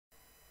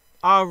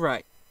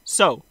Alright,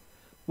 so,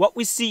 what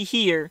we see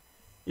here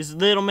is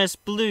Little Miss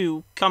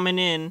Blue coming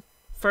in,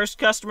 first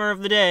customer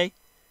of the day,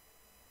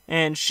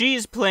 and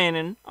she's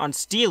planning on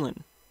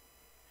stealing.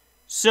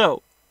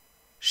 So,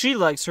 she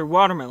likes her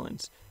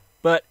watermelons,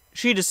 but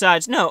she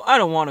decides, no, I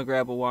don't want to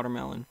grab a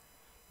watermelon.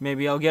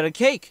 Maybe I'll get a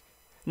cake.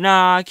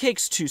 Nah,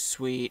 cake's too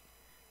sweet.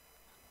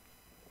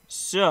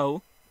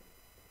 So,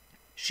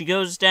 she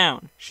goes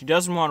down. She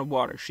doesn't want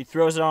water. She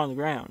throws it on the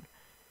ground.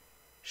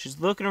 She's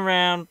looking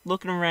around,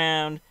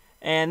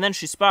 and then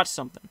she spots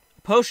something.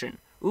 A potion.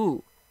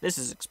 Ooh, this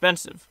is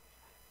expensive,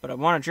 but I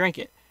want to drink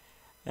it.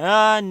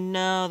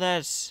 No,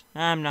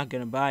 I'm not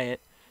gonna buy it.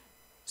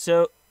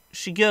 So,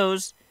 she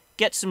goes,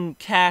 gets some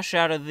cash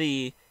out of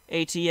the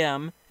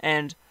ATM,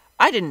 and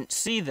I didn't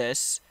see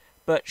this,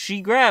 but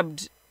she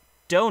grabbed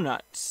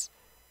donuts.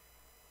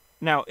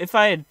 Now, if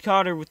I had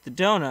caught her with the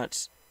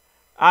donuts,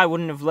 I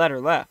wouldn't have let her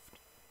left.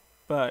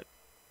 But,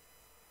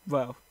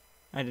 well,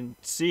 I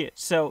didn't see it.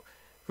 So,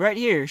 right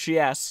here, she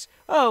asks,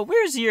 oh,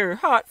 where's your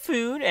hot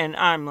food? And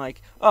I'm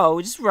like, oh,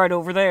 it's right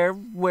over there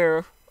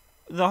where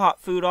the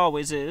hot food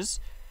always is.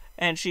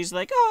 And she's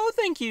like, oh,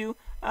 thank you.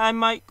 I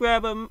might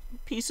grab a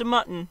piece of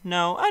mutton.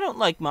 No, I don't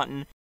like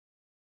mutton.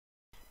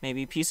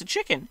 Maybe a piece of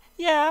chicken.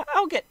 Yeah,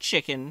 I'll get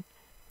chicken.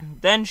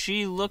 Then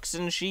she looks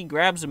and she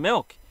grabs a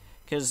milk,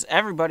 'cause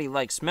everybody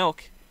likes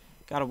milk.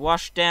 Gotta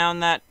wash down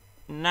that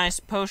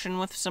nice potion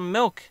with some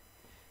milk.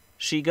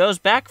 She goes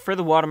back for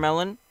the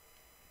watermelon,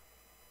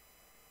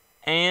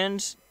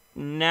 and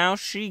now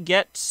she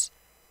gets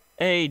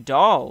a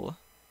doll.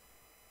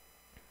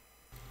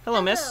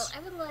 Hello, miss. I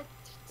would like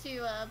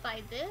to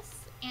buy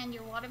this and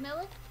your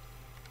watermelon.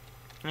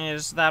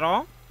 Is that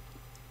all?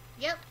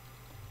 Yep.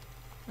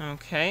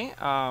 Okay,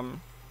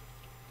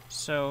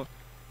 so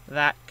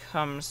that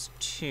comes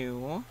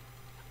to...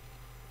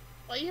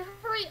 Well, you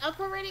hurry up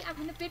already. I'm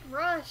in a big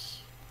rush.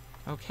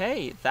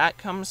 Okay, that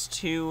comes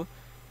to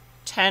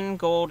 10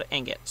 gold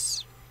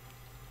ingots.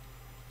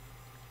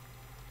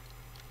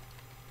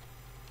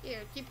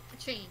 Here, keep the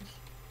change.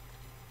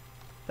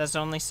 That's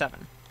only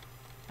 7.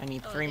 I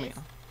need 3 it more. is?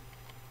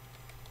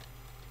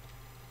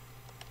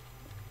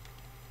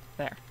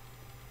 There.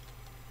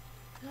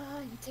 Oh,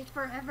 you take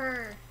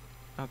forever.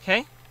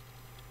 Okay.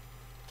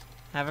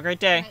 Have a great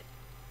day.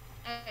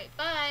 Alright,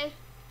 bye.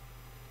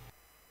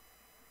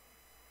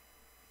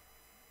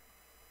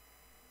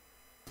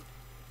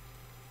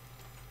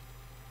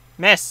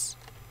 Miss!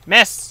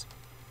 Miss!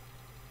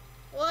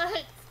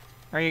 What?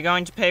 Are you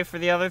going to pay for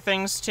the other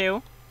things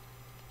too?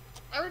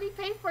 I already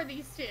paid for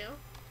these two.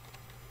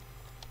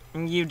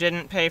 You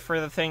didn't pay for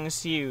the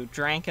things you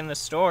drank in the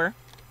store.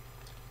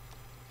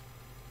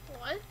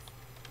 What?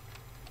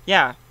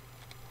 Yeah.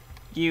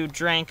 You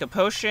drank a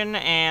potion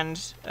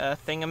and a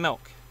thing of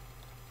milk.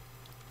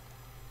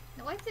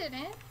 No, I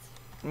didn't.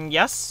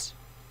 Yes?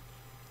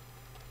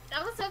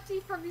 That was empty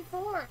from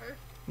before.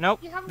 Nope.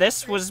 You have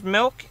This nothing. was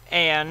milk,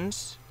 and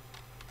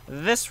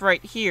this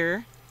right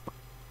here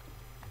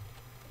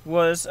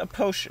was a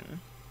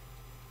potion.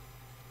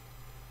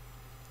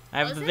 I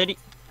have Was the it?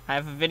 I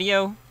have a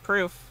video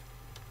proof.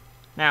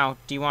 Now,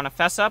 do you want to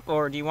fess up,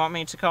 or do you want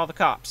me to call the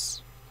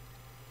cops?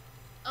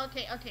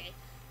 Okay.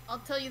 I'll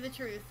tell you the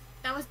truth.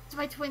 That was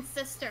my twin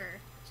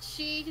sister.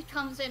 She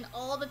comes in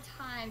all the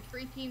time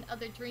drinking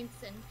other drinks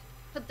and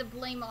put the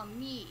blame on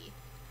me.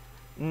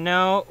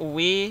 No,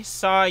 we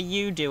saw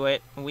you do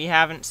it. We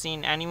haven't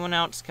seen anyone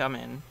else come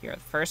in. You're the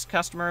first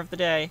customer of the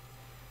day.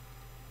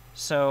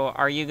 So,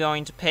 are you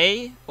going to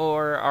pay,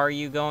 or are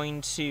you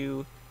going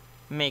to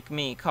make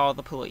me call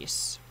the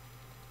police?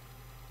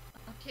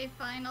 Okay,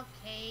 fine, I'll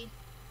pay.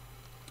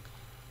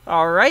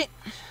 Alright,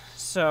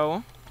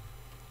 so,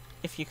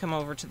 if you come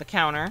over to the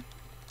counter,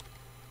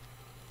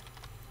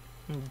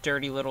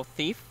 dirty little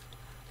thief,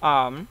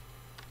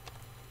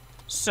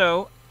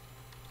 so,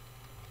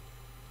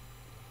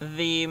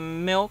 the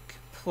milk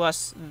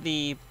plus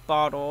the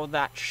bottle,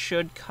 that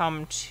should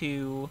come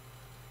to,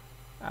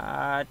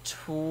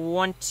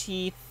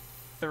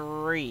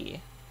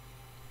 23.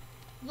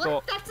 What?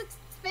 Well, That's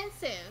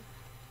expensive.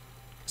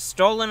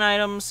 stolen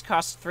items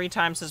cost 3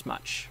 times as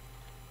much.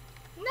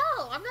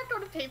 No, I'm not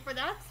going to pay for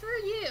that. Screw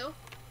you.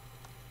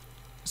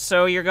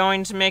 So you're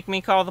going to make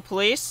me call the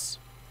police?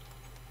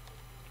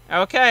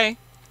 Okay.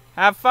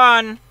 Have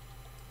fun.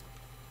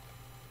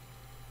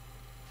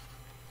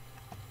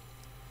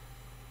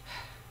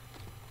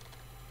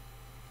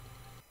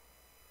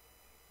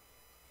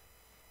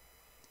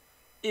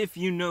 If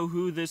you know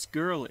who this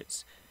girl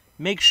is,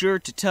 make sure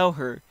to tell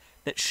her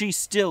that she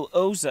still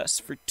owes us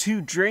for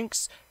 2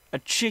 drinks, a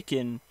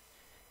chicken,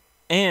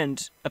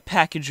 and a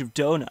package of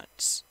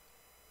donuts.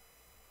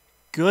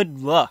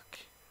 Good luck.